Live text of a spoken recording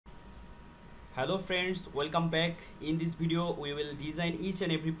Hello friends, welcome back. In this video we will design each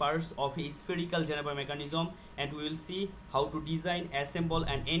and every parts of a spherical Geneva mechanism, and we will see how to design, assemble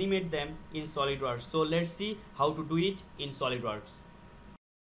and animate them in Solidworks. So let's see how to do it in Solidworks.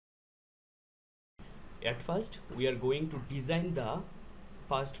 At first we are going to design the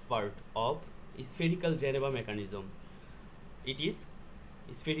first part of spherical Geneva mechanism. It is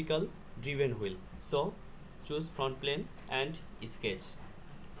spherical driven wheel. So choose front plane and sketch.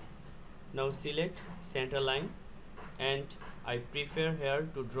 Now select center line, and I prefer here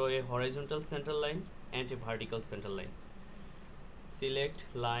to draw a horizontal center line and a vertical center line. Select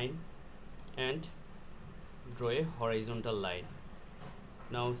line and draw a horizontal line.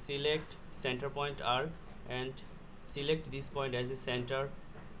 Now select center point arc and select this point as a center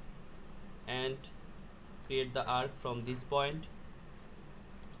and create the arc from this point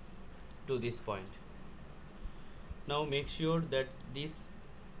to this point. Now make sure that this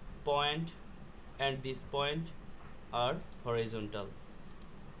point and this point are horizontal.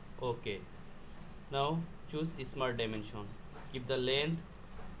 Okay, now choose smart dimension. Keep the length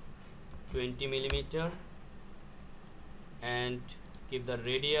 20 millimeter and keep the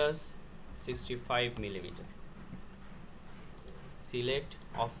radius 65 millimeter. Select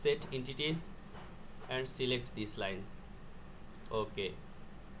offset entities and select these lines. Okay,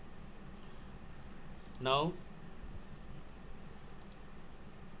 now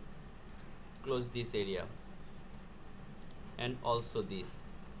close this area and also this.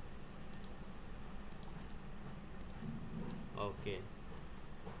 Okay,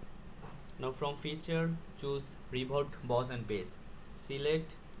 now from feature choose revolved boss and base.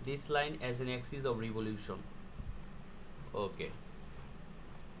 Select this line as an axis of revolution. Okay,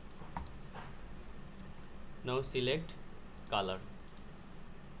 now select color.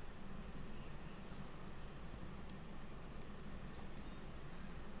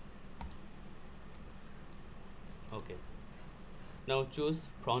 Okay, now choose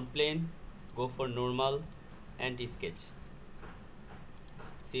front plane, go for normal and sketch.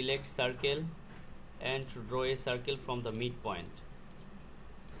 Select circle and draw a circle from the midpoint.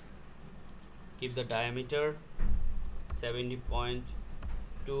 Keep the diameter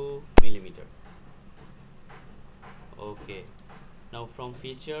 70.2 millimeter. Okay, now from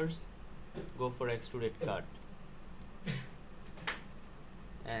features go for extruded cut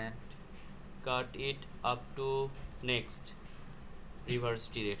and cut it up to next reverse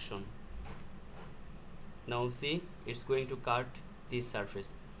direction. Now see, it's going to cut this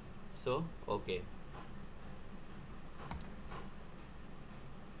surface. So okay,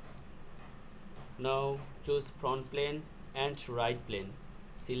 now choose front plane and right plane.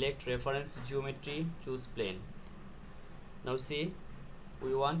 Select reference geometry, choose plane. Now see,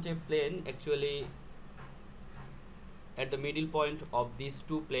 we want a plane actually at the middle point of these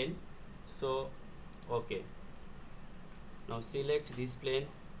two planes. So okay, now select this plane,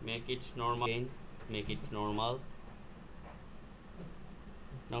 make it normal, make it normal.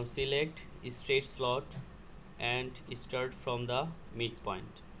 Now select straight slot and start from the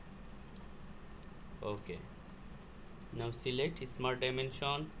midpoint. Okay, now select smart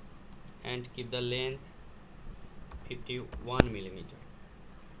dimension and keep the length 51 millimeter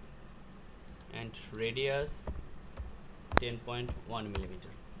and radius 10.1 millimeter.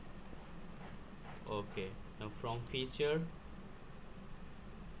 Okay, now from feature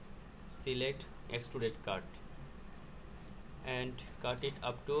select extruded cut and cut it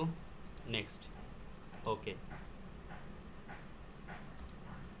up to next. Okay,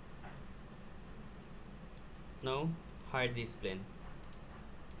 now hide this plane.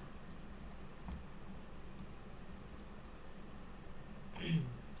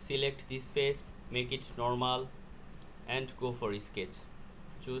 Select this face, make it normal and go for sketch.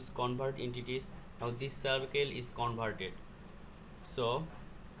 Choose convert entities. Now this circle is converted, so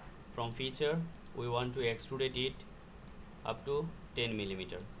from feature we want to extrude it up to 10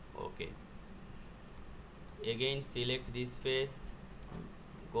 millimeter. Okay, again select this face,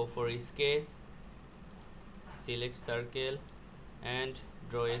 go for sketch, select circle and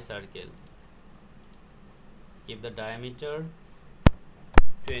draw a circle. Keep the diameter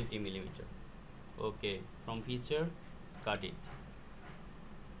 20 millimeter. Okay, from feature cut it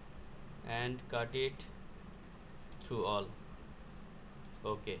and cut it through all.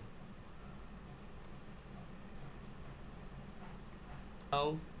 Okay,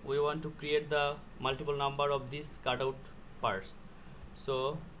 now we want to create the multiple number of these cutout parts.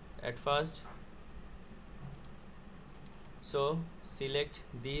 So at first, so select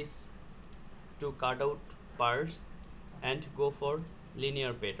these two cutout parts and go for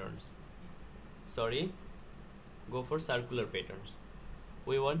linear patterns. Sorry, go for circular patterns.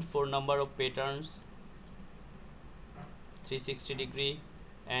 we want 4 number of patterns, 360 degree,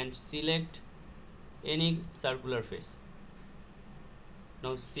 and select any circular face.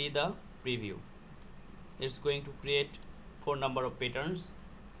 Now see the preview. It's going to create 4 number of patterns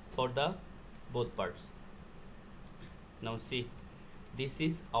for the both parts. Now see, this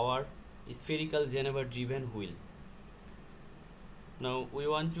is our spherical Geneva driven wheel. Now we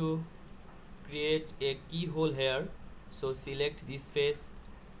want to create a keyhole here, so select this face,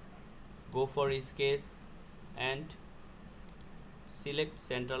 go for sketch and select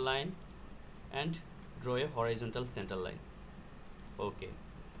center line and draw a horizontal center line. Okay,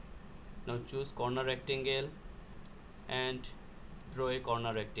 now choose corner rectangle and draw a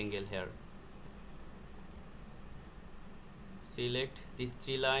corner rectangle here. Select these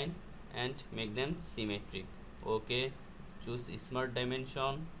 3 lines and make them symmetric. Okay, choose smart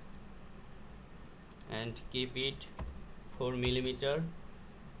dimension and keep it 4 millimeter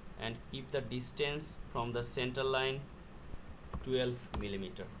and keep the distance from the center line 12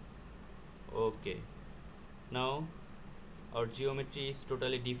 millimeter. Okay, now our geometry is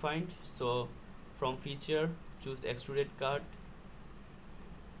totally defined, so from feature choose extruded cut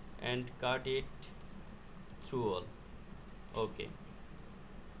and cut it through all. Okay,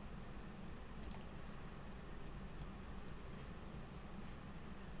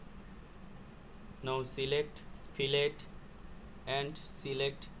 now select fillet and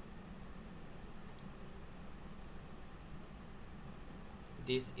select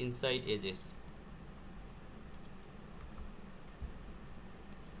these inside edges.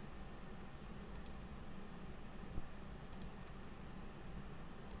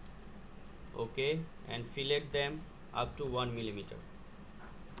 Okay, and fillet them up to 1 millimeter.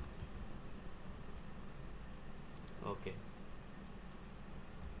 Okay,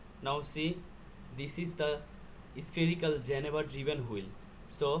 now see, this is the spherical Geneva driven wheel,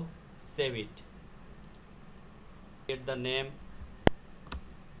 so save it. Get the name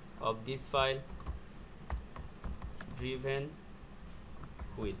of this file, driven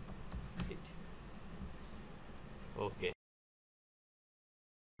wheel. Okay,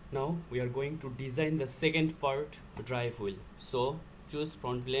 now we are going to design the second part, drive wheel. So choose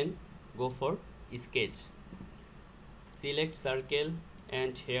front plane, go for sketch, select circle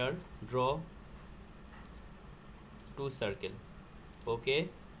and here draw 2 circle. Okay,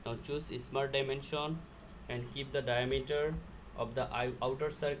 now choose smart dimension and keep the diameter of the outer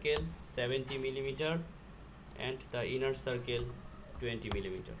circle 70 millimeter and the inner circle 20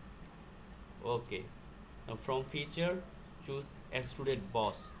 millimeter. Okay, now from feature choose extruded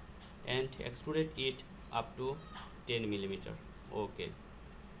boss and extruded it up to 10 millimeter. Okay,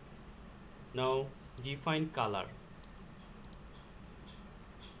 now define color.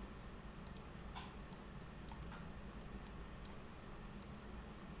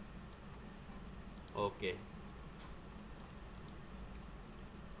 Okay,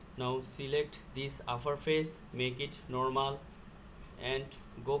 now select this upper face, make it normal and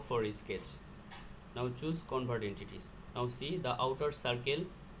go for sketch. Now choose convert entities. Now see, the outer circle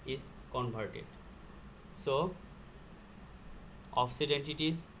is converted, so offset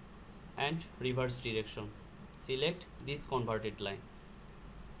entities and reverse direction, select this converted line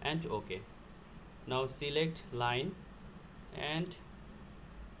and okay. Now select line and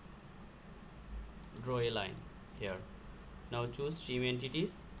draw a line here. Now choose trim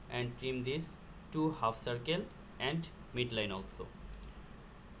entities and trim this 2 half circle and midline also.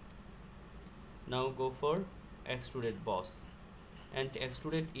 Now go for extruded boss and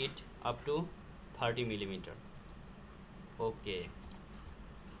extruded it up to 30 millimeter. Okay,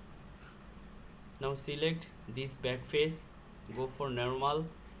 now select this back face, go for normal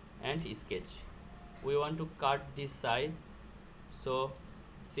and sketch. We want to cut this side, so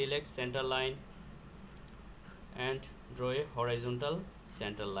select center line and draw a horizontal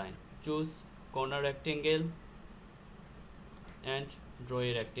center line. Choose corner rectangle and draw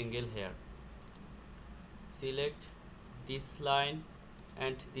a rectangle here. Select this line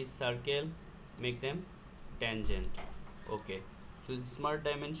and this circle, make them tangent. Okay, choose smart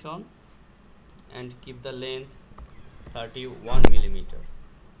dimension and keep the length 31 millimeter.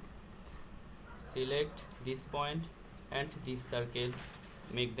 Select this point and this circle,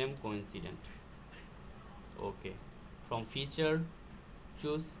 make them coincident. Okay, from feature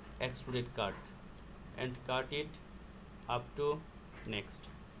choose extruded cut and cut it up to next.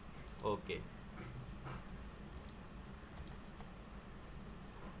 Okay,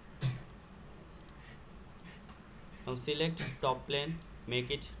 now select top plane,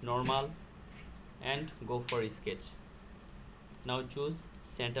 make it normal and go for sketch. Now choose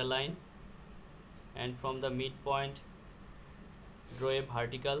center line and from the midpoint draw a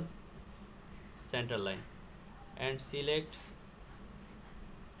vertical center line and select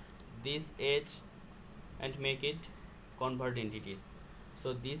this edge and make it convert entities.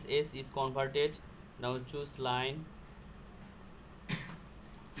 So this edge is converted. Now choose line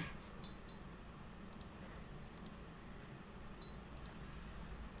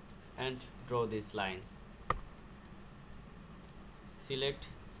and draw these lines. Select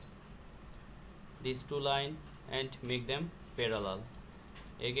these two lines and make them parallel.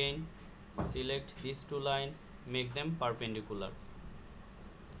 Again select these two lines, make them perpendicular.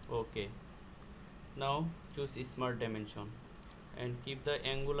 Okay, now choose smart dimension and keep the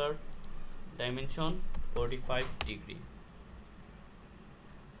angular dimension 45 degree.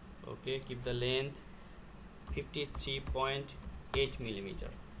 Okay, keep the length 53.8 millimeter.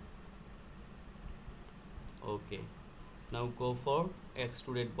 Okay, now go for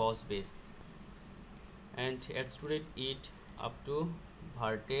extruded boss base and extrude it up to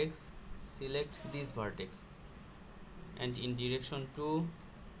vertex. Select this vertex and in direction 2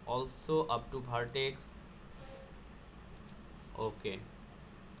 also up to vertex. Okay,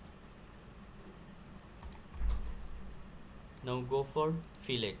 now go for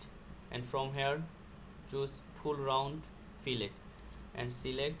fillet and from here choose full round fillet and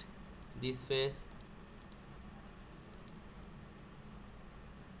select this face,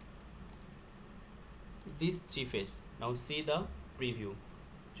 this three face. Now see the preview,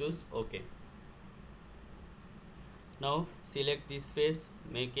 choose OK. Now select this face,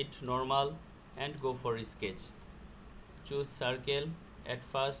 make it normal and go for sketch. Choose circle at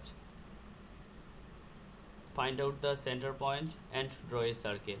first, find out the center point and draw a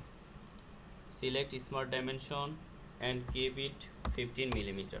circle. Select smart dimension and keep it 15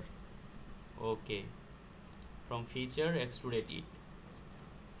 millimeter. Okay, from feature extrude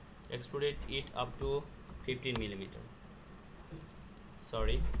it up to 15 millimeter.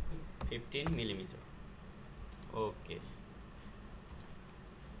 Sorry, 15 millimeter. Okay.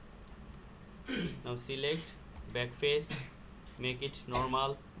 Now select back face, make it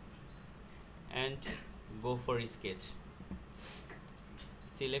normal and go for sketch.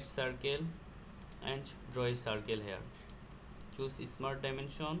 Select circle and draw a circle here. Choose smart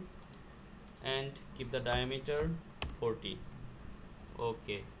dimension and keep the diameter 40.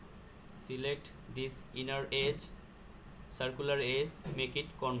 Okay, select this inner edge, circular edge, make it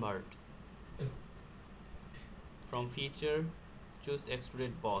convert. From feature choose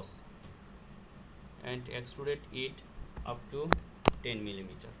extruded boss and extrude it up to 10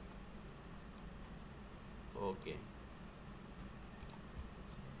 millimeter. Okay,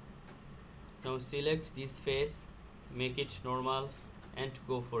 now select this face, make it normal and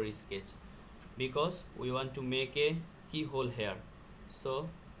go for sketch because we want to make a keyhole here. So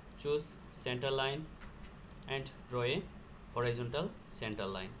choose center line and draw a horizontal center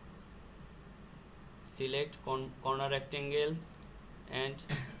line. Select corner rectangles and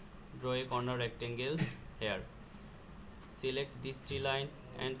draw a corner rectangle here. Select these three lines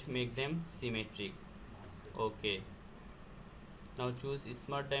and make them symmetric. Okay, now choose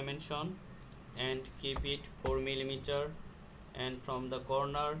smart dimension and keep it 4 millimeter and from the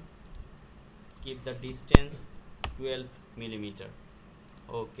corner keep the distance 12 millimeter.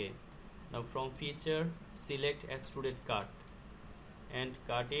 Okay, now from feature select extruded cut and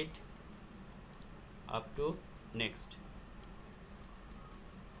cut it up to next.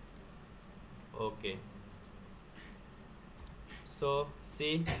 Okay, so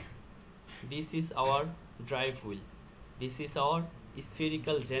see, this is our drive wheel, this is our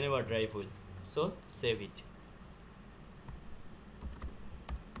spherical Geneva drive wheel. So save it.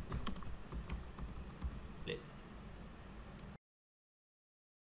 Please.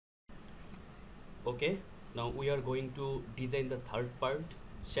 Okay, now we are going to design the third part,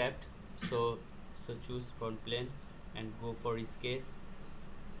 shaft. So choose front plane and go for sketch.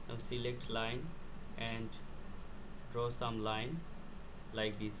 Now select line and draw some line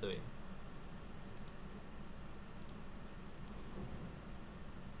like this way.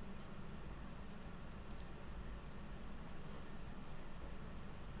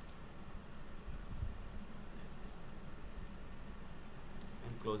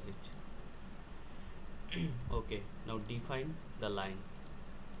 And close it. Okay, now define the lines.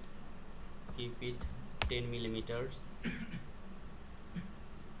 Keep it 10 millimeters.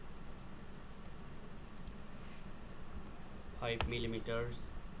 5 millimeters,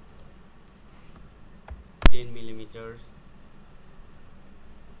 10 millimeters,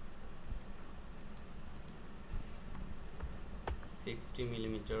 60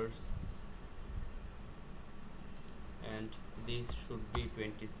 millimeters, and this should be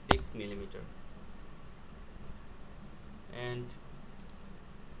 26 millimeter, and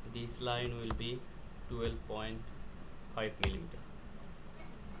this line will be 12.5 millimeter.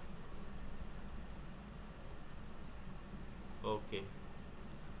 Okay,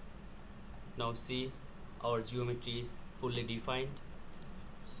 now see, our geometry is fully defined.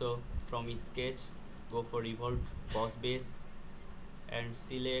 So from sketch, go for revolved boss base and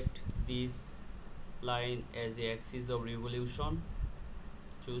select this line as a axis of revolution.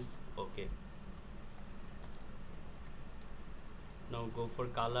 Choose OK. Now go for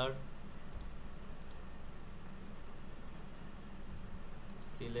color,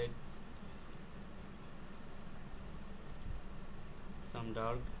 select some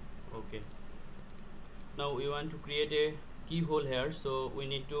dark. Okay, now we want to create a keyhole here, so we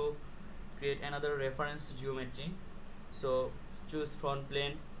need to create another reference geometry. So choose front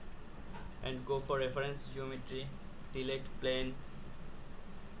plane and go for reference geometry, select plane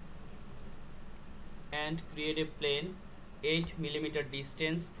and create a plane 8 millimeter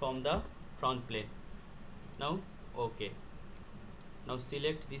distance from the front plane. Now OK. Now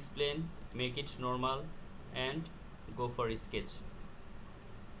select this plane, make it normal and go for sketch.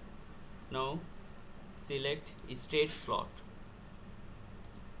 Now select straight slot.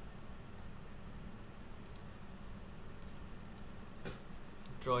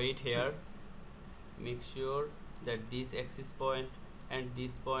 Draw it here. Make sure that this axis point and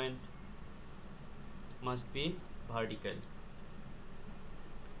this point must be vertical.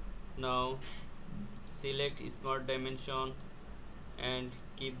 Now select smart dimension and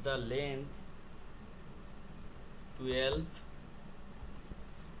keep the length 12,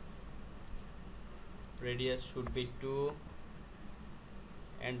 radius should be 2,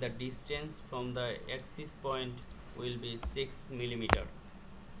 and the distance from the axis point will be 6 millimeter.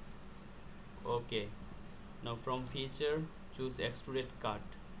 Okay, now from feature choose extruded cut,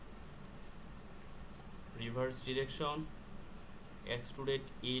 reverse direction, extruded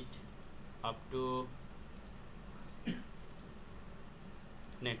it up to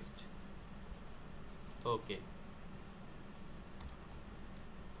next. Okay,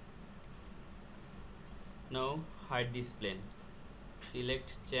 now hide this plane,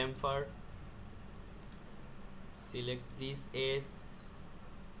 select chamfer, select this as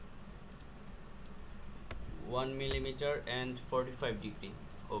 1 millimeter and 45 degree.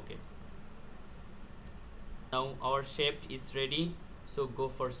 Okay, now our shape is ready, so go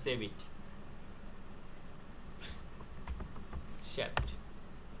for save it. Shaft.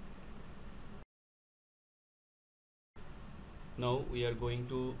 Now we are going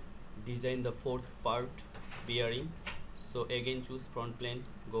to design the fourth part, bearing. So again choose front plane,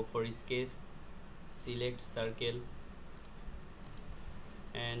 go for sketch, select circle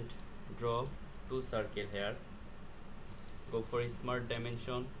and draw 2 circle here. Go for smart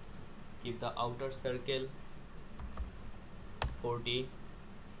dimension, keep the outer circle 40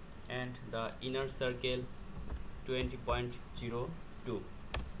 and the inner circle 20.02.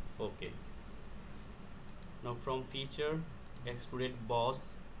 Okay, now from feature extruded boss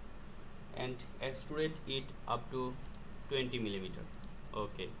and extrude it up to 20 millimeter.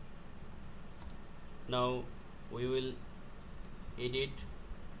 Okay, now we will edit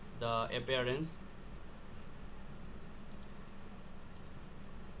the appearance.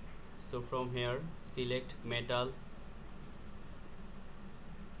 So from here select metal,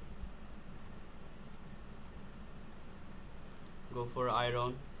 go for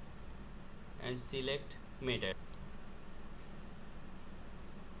iron and select metal.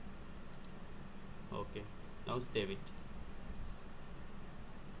 Okay, now save it.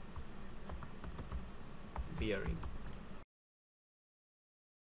 Bearing.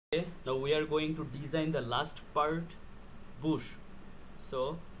 Okay, now we are going to design the last part, bush.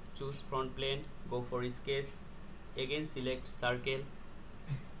 So choose front plane, go for sketch, again select circle,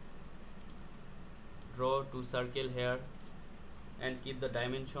 draw 2 circle here and keep the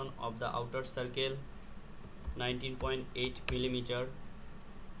dimension of the outer circle 19.8 millimeter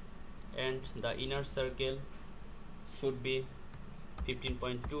and the inner circle should be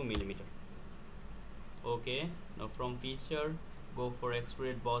 15.2 millimeter. Okay, now from feature go for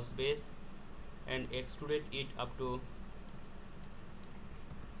extruded boss base and extrude it up to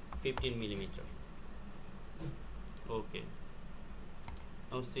 15 millimeter. Okay,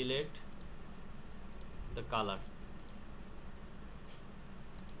 now select the color,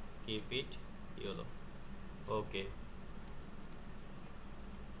 keep it yellow. Okay,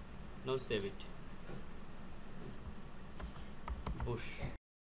 now save it. Bush.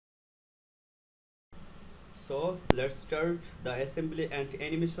 So let's start the assembly and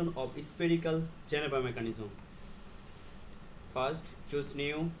animation of spherical Geneva mechanism. First choose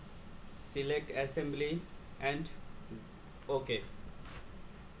new, select assembly and OK.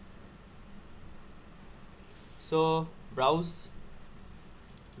 So browse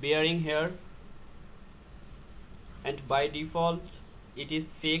bearing here, and by default it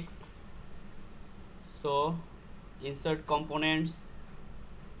is fixed. So insert components.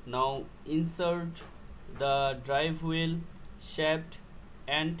 Now insert the drive wheel, shaft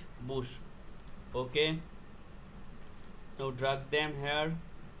and bush. Okay, now drag them here.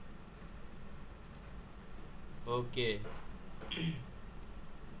 Okay.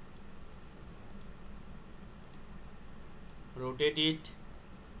 Rotate it.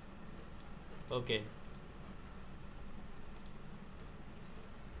 Okay,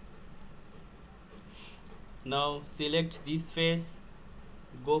 now select this face,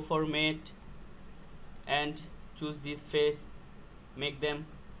 go for mate and choose this face, make them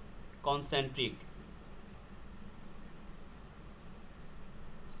concentric.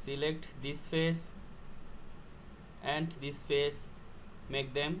 Select this face and this face,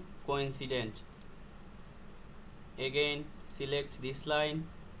 make them coincident. Again select this line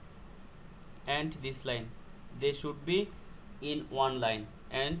and this line, they should be in one line,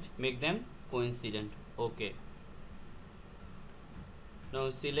 and make them coincident. Okay, now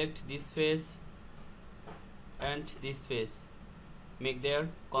select this face and this face, make their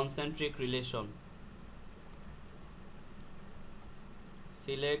concentric relation.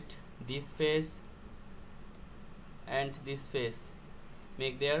 Select this face and this face,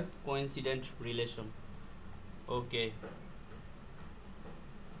 make their coincident relation. Okay,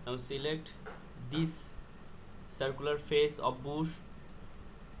 now select this circular face of bush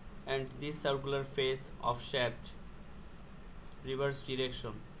and this circular face of shaft, reverse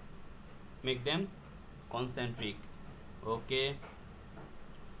direction, make them concentric. Okay,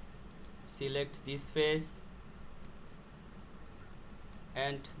 select this face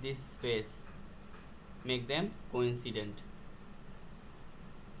and this face, make them coincident.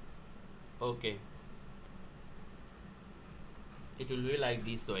 Okay, it will be like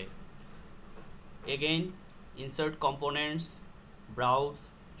this way. Again insert components, browse,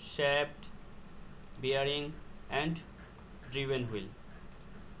 shaft, bearing and driven wheel.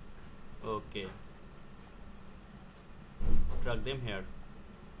 Okay, drag them here.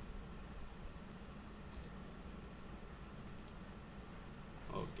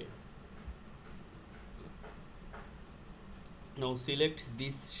 Okay, now select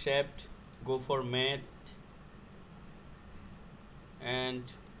this shaft, go for mate and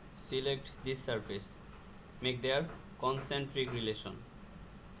select this surface, make their concentric relation.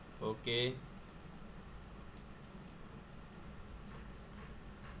 Okay,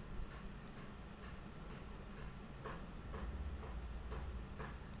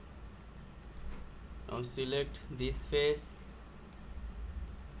 now select this face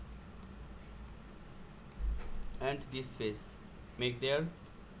and this face, make their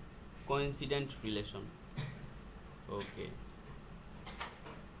coincident relation. Okay,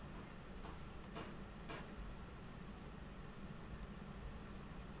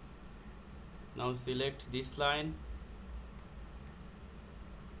 now select this line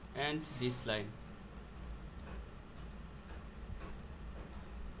and this line,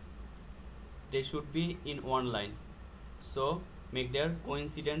 they should be in one line, so make their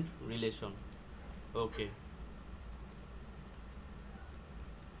coincident relation. Okay,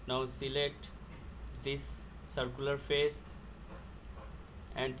 now select this circular face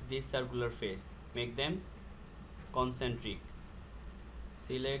and this circular face, make them concentric.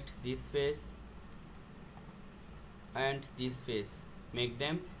 Select this face and this face, make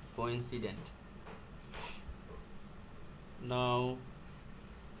them coincident. Now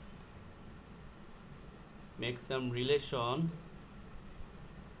make some relation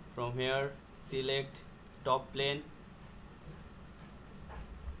from here. Select top plane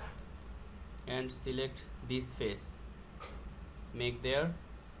and select this face, make their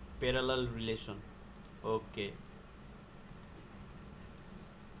parallel relation. Okay,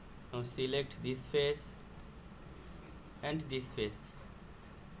 now select this face and this face,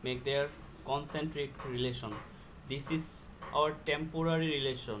 make their concentric relation. This is our temporary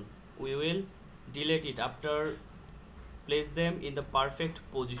relation, we will delete it after place them in the perfect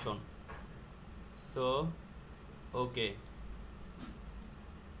position. So okay,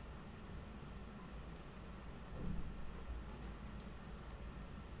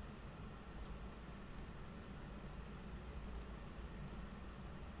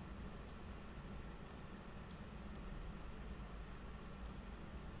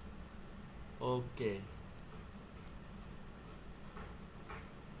 okay,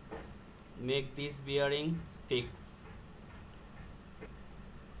 make this bearing fix.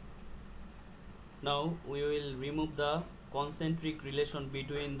 Now we will remove the concentric relation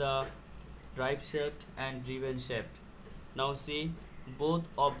between the drive shaft and driven shaft. Now see, both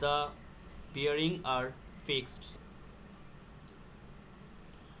of the bearing are fixed.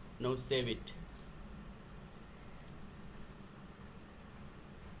 Now save it.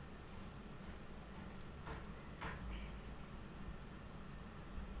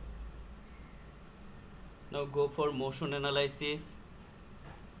 Now go for motion analysis.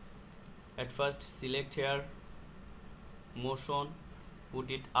 At first select here motion,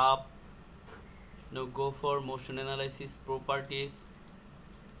 put it up. Now go for motion analysis properties,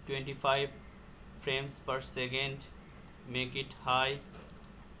 25 frames per second, make it high.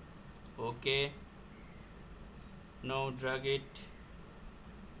 Okay, now drag it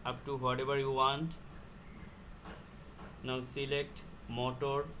up to whatever you want. Now select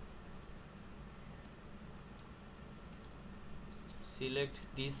motor, select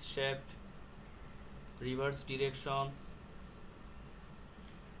this shaft, reverse direction,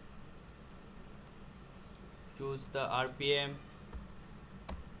 choose the RPM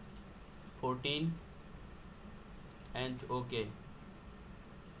 14 and OK.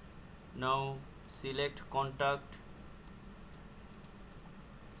 Now select contact,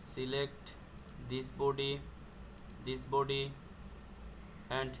 select this body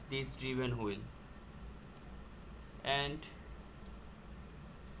and this driven wheel, and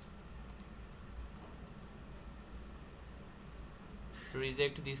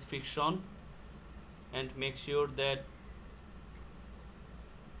reject this friction and make sure that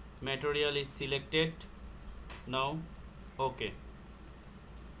material is selected. Now OK.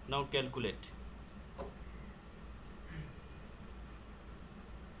 Now calculate.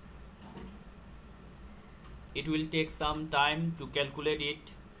 It will take some time to calculate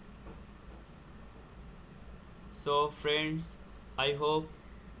it. So friends, I hope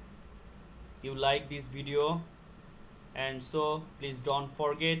you like this video, and so please don't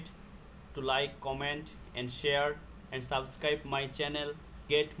forget to like, comment and share and subscribe my channel.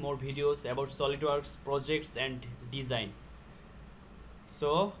 Get more videos about SolidWorks projects and design.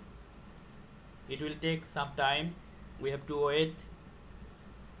 So it will take some time, we have to wait.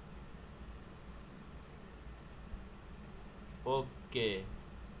 Okay,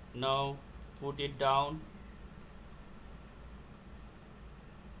 now put it down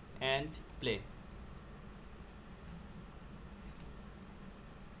and play.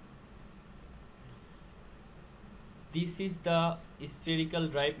 This is the spherical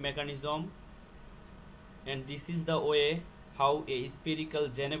drive mechanism, and this is the way how a spherical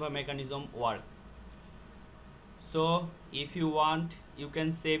Geneva mechanism works. So if you want, you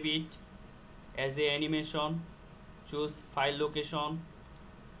can save it as a animation. Choose file location,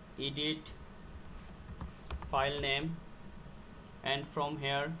 edit, file name, and from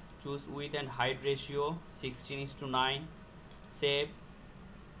here choose width and height ratio 16:9, save.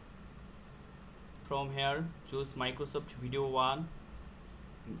 From here choose Microsoft Video 1,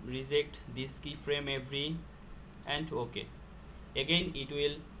 reject this keyframe every, and OK. Again it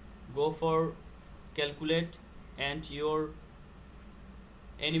will go for calculate, and your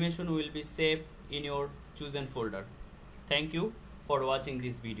animation will be saved in your chosen folder. Thank you for watching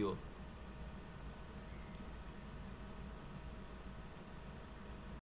this video.